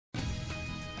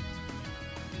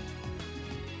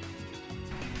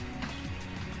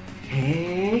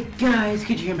Hey guys,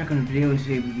 Kid here back on a video, and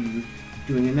today we'll be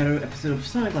doing another episode of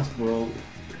Sonic Lost World,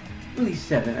 Release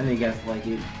 7. I know you guys like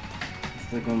it.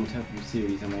 It's like one type of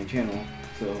series on my channel,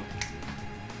 so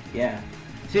yeah.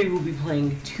 Today we'll be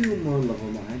playing 2 more level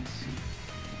mods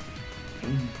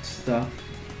and stuff.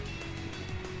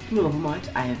 2 more level mods.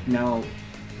 I have now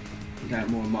got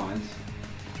more mods,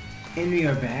 and we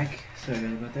are back. Sorry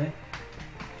about that.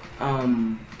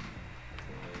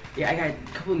 Yeah, I got a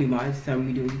couple new mods that we'll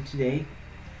be doing today.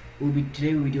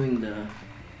 Today we'll be doing the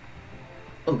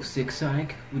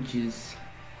 06sonic, which is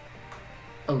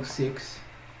 06,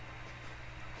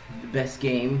 the best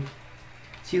game.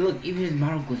 See, look, even his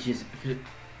model glitches.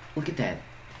 Look at that,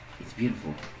 it's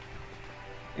beautiful.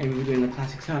 And we're doing the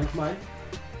classic Sonic mod.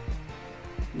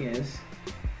 Yes.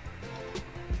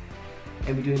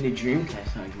 And we're doing the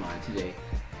Dreamcast Sonic mod today,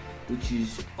 which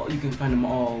is you can find them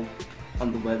all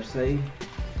on the website.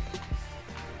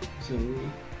 So,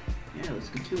 yeah, let's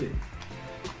get to it.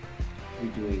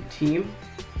 We're doing team,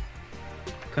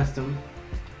 custom.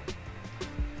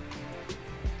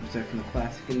 We'll start from the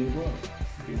classic and new world.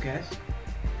 Dreamcast.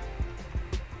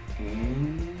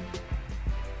 And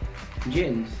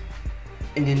gens.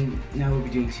 And then now we'll be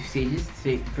doing 2 stages.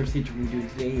 Today, the first stage we're doing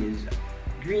today is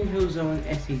Green Hill Zone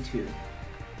SA2.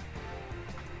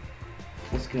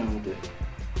 Let's get on with it.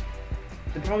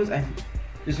 The problem is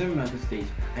there's something about this stage.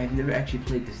 I've never actually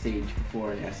played this stage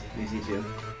before in SA2.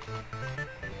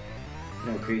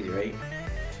 No, crazy, right?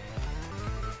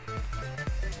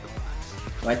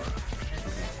 What? Okay.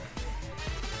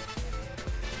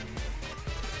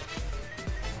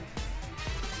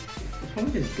 What's wrong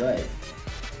with his gut?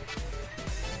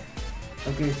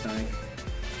 Okay, Sonic.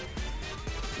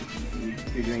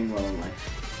 You're doing well in life.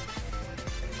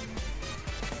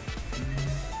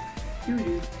 Do do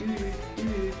do do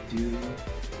do do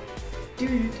do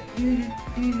do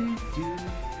do do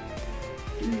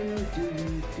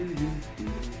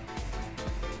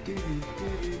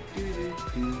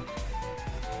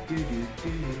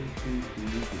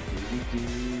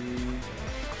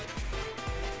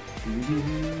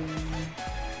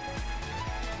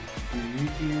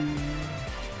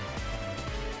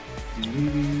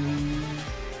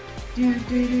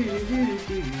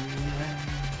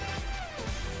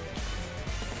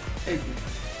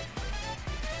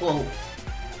well,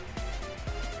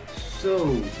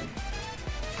 so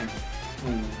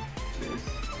this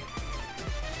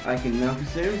I can now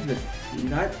consider, but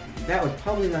that was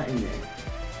probably not in there.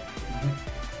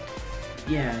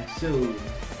 Yeah, so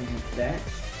that.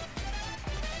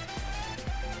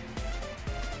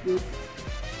 Boop.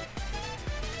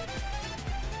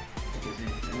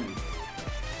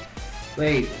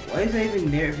 Wait, why is that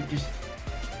even there if it just...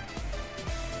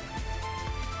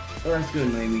 Oh, that's gonna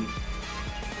annoy me.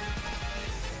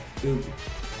 Boop.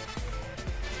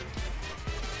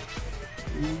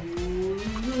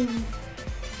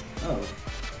 Oh.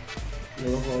 You're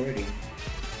level already.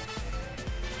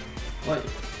 What?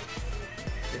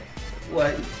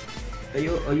 What?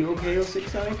 Are you okay,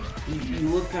 06sonic? You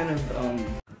look kind of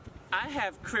I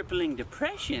have crippling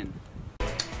depression.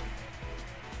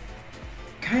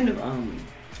 Kind of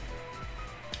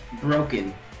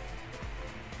broken.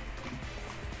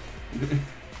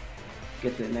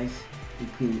 Get that nice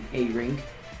and clean A ring.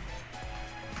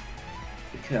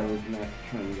 Because I was not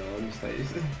trying to go on this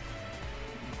place.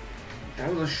 That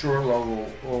was a short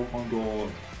level. Oh my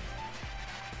god.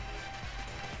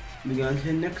 We got to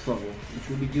the next level, which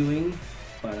we'll be doing.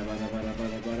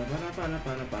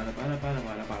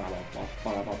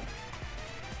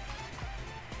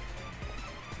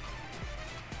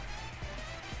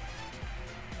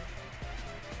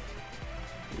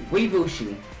 Wave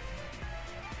Ocean.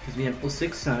 Because we have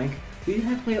 06sonic. We didn't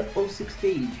have to play a 06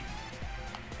 stage.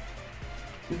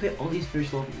 We play all these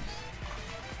first levels.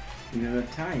 If we have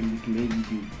enough time, we can maybe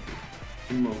do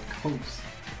Emerald Coast.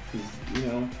 Because, you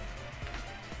know,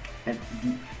 at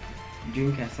the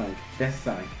Dreamcast Sonic, best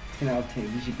Sonic, 10 out of 10.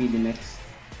 He should be the next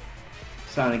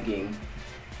Sonic game.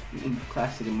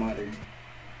 Classic and modern.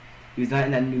 If he's not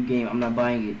in that new game, I'm not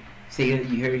buying it. Say it,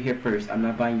 you heard it here first. I'm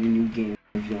not buying your new game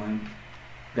if you don't have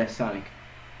best Sonic.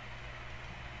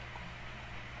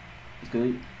 Let's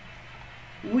go.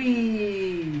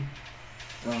 Whee!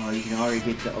 Oh, you can already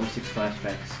get the 06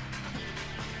 flashbacks.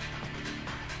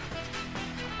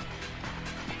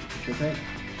 Okay?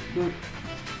 Good.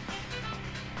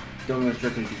 Don't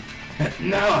let me.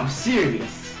 No, I'm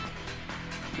serious!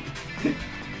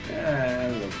 I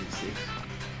love this 6.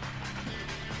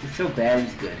 It's so bad,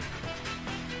 it's good.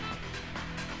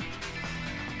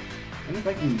 I don't know if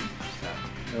I can stop.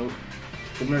 Nope.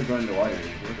 I'm gonna go underwater and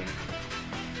everything.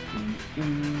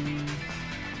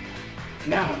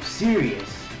 Now I'm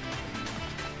serious.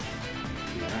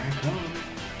 Here I come.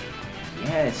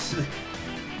 Yes.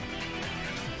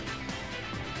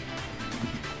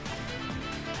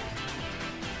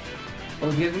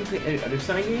 Well, if you haven't played other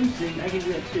Sonic games, then I can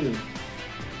do that too.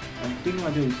 I'm thinking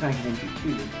about doing Sonic Adventure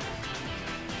 2.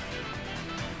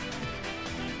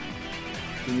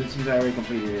 Since I already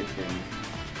completed it, then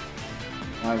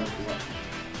I'm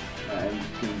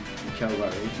doing the Chow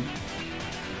Bar.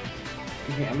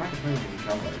 Okay, I'm not complaining with the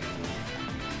Chow Bar anymore.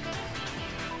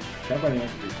 Chow Bar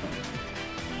is pretty fun.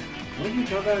 What if you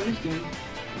Chow Bar in this game?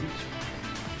 It's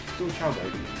still Chow Bar.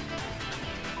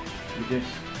 You're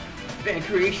just a fan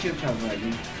creation of Chow Bar.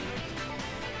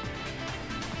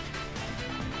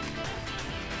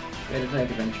 I gotta play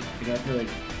like Adventure. I gotta play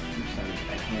like Sonic.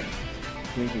 I can't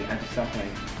do anything. I have to stop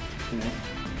playing. You know?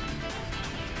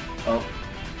 Oh.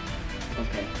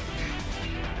 Okay.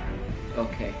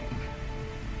 Okay.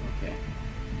 Okay.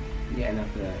 Yeah,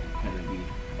 enough of that. Kind of be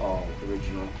all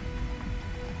original.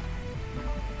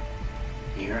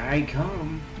 Here I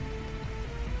come.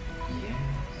 Yes.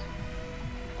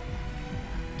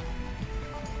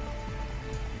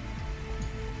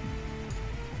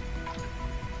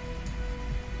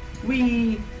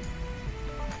 We.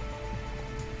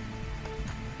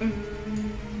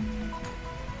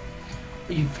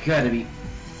 You've got to be.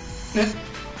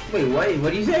 Wait, what?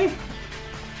 What did you say?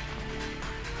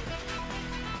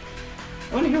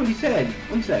 I want to hear what he said.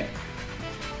 One sec.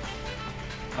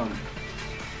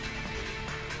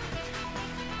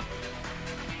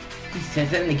 He says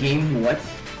that in the game. What?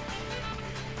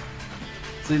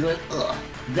 So he's like, ugh,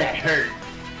 that hurt.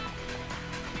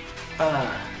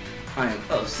 I'm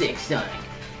 06sonic.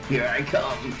 Here I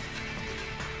come.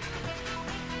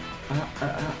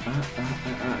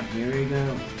 Here we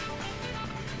go.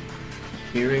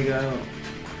 Here we go.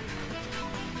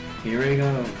 Here we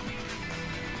go.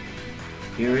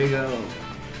 Here we go.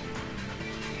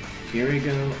 Here we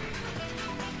go.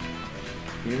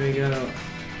 Here we go.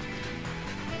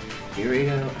 Here we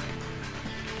go.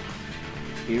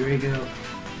 Here we go.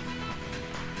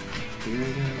 Here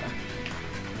we go.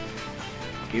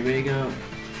 Here we go.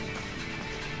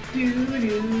 Do do do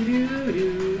do do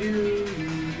do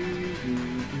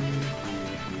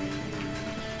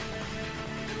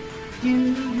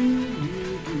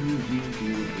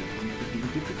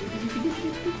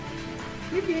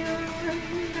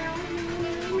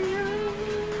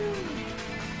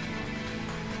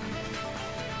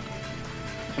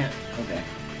yeah, okay.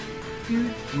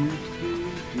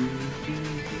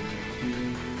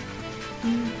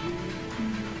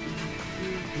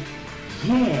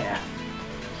 Yeah.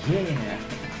 Yeah.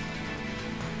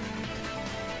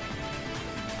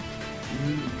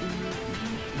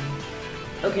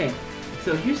 Okay,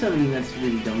 so here's something that's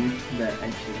really dumb that I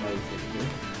should probably say.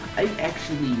 I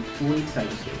actually played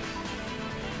Sonic 6. Yeah.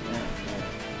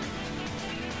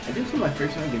 I think this was my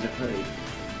first Sonic game I played.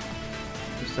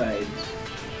 Besides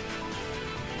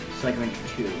Sonic Adventure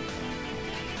 2.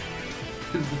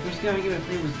 Because the first game I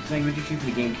played was Sonic Adventure 2 for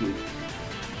the GameCube.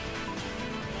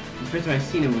 The first time I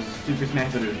seen it was Super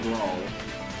Smash Bros. Brawl.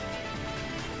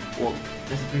 Well,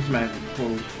 that's the first time I ever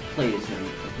played as him. I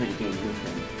played a game with him.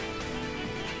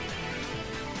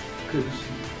 Because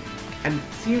I've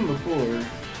seen him before.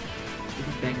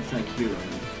 Look back at Sonic Heroes.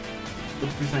 The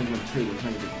first time I played was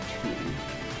Sonic Adventure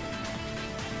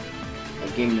 2. A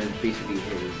game that's basically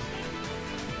his.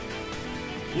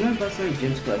 You know about Sonic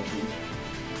Gems Collection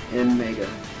and Mega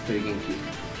for the GameCube.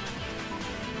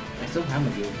 I still have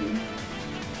my GameCube.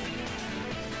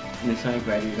 And the Sonic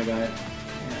Riders I got. Yeah.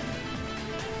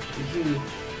 This is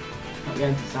how I got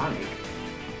into Sonic.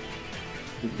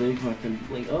 My friend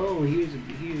like, oh, here's a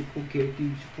cool character you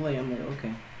should play. I'm like,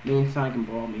 okay. Me and Sonic and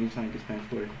Brawl, me and Sonic is Smash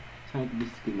 4. Sonic is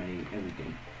basically my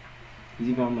everything. He's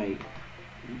even on my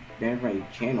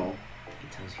channel.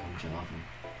 It tells you how much I love him.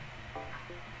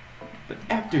 But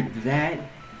after that,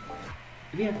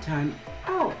 if you have time,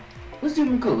 let's do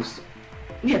Emerald Coast.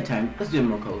 If you have time, let's do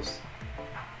Emerald Coast.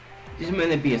 This might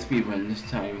not be a speed run this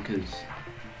time because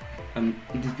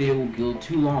this video will go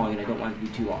too long and I don't want it to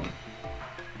be too long.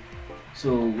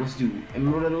 So let's do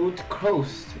Emerald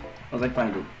Coast. As I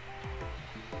find it.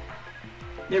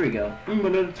 There we go.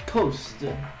 Emerald Coast.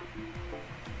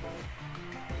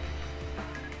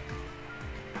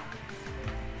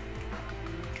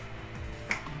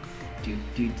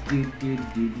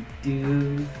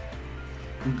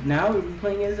 Now we're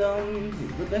playing as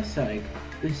the best Sonic.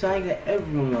 The Sonic that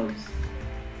everyone loves.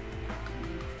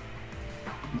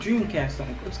 Dreamcast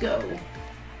Sonic, let's go!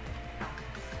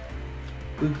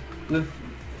 With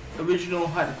original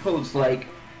hot quotes like,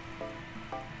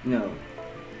 no,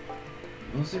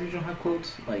 what's the original hot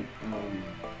quotes? Like,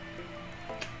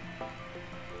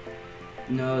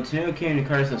 no, tornado came in the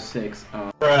cars of 6.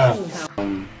 Oh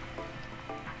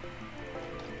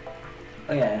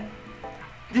yeah.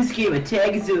 This game of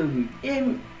tag is over.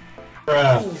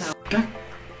 God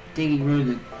dang, you ruined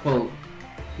the quote.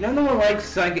 Now no one likes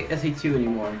Sonic SA2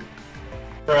 anymore.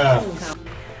 Did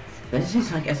I say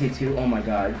Sonic SA2? Oh my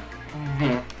god.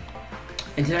 And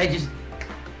did I just...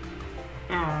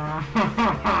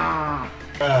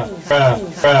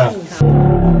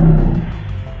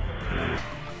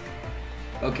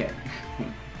 Okay.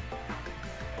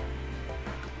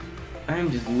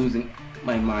 I'm just losing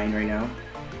my mind right now.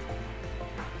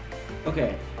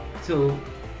 Okay, so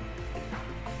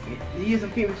these are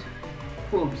famous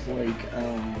quotes like,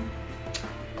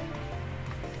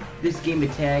 this game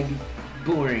of tag,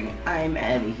 boring, I'm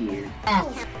out of here.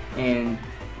 And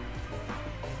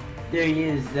there he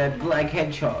is, that black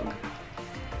hedgehog.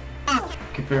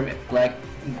 Confirm it, black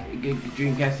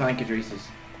Dreamcast Sonic is racist.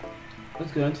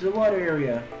 Let's go into the water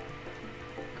area.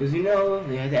 Cause you know,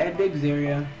 they had to add Biggs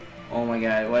area. Oh my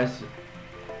god, why is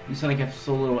Sonic have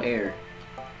so little air?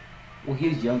 Well, he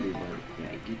was younger, but yeah,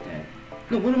 I get that.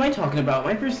 No, what am I talking about?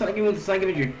 My first Sonic game was the Sonic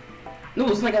Adventure. No, it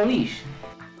was Sonic Unleash.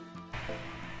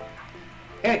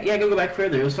 Yeah, go back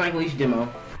further. It was Sonic Unleash demo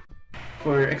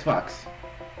for Xbox.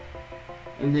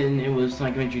 And then it was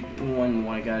Sonic Adventure 1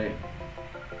 when I got it.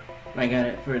 When I got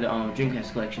it for the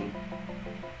Dreamcast collection.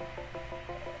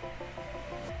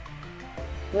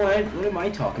 What am I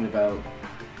talking about?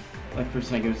 My first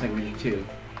Sonic game was Sonic Adventure 2.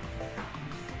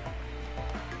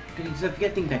 Because if you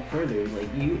gotta think back further, like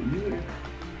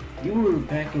you were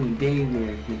back in the day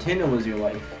where Nintendo was your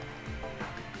life.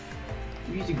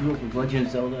 You used to grow up with Legend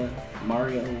of Zelda,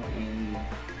 Mario, and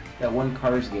that one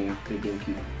Cars game for the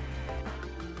GameCube.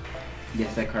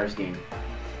 Yes, that Cars game.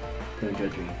 Don't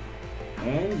judge me.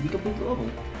 And you complete the level.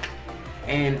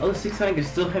 And 06sonic is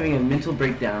still having a mental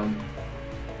breakdown.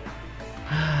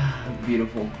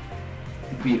 Beautiful.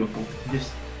 Beautiful.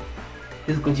 Just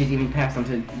this glitch is even passed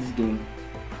onto this game.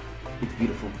 It's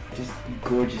beautiful. Just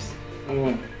gorgeous.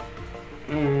 Oh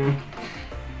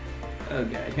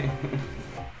god.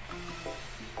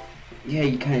 Yeah,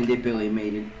 you kinda did barely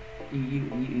made it.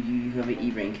 You have an E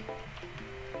rank.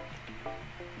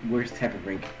 Worst type of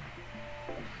rank.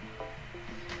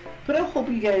 But I hope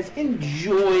you guys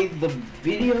enjoyed the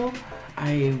video.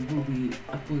 I will be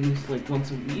uploading this like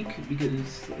once a week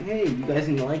because, hey, you guys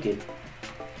didn't like it.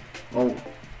 Oh,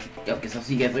 I guess I'll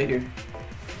see you guys later.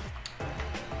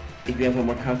 If you have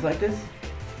more content like this,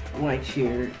 like,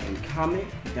 share, and comment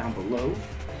down below.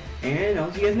 And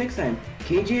I'll see you guys next time.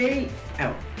 KJ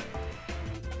out.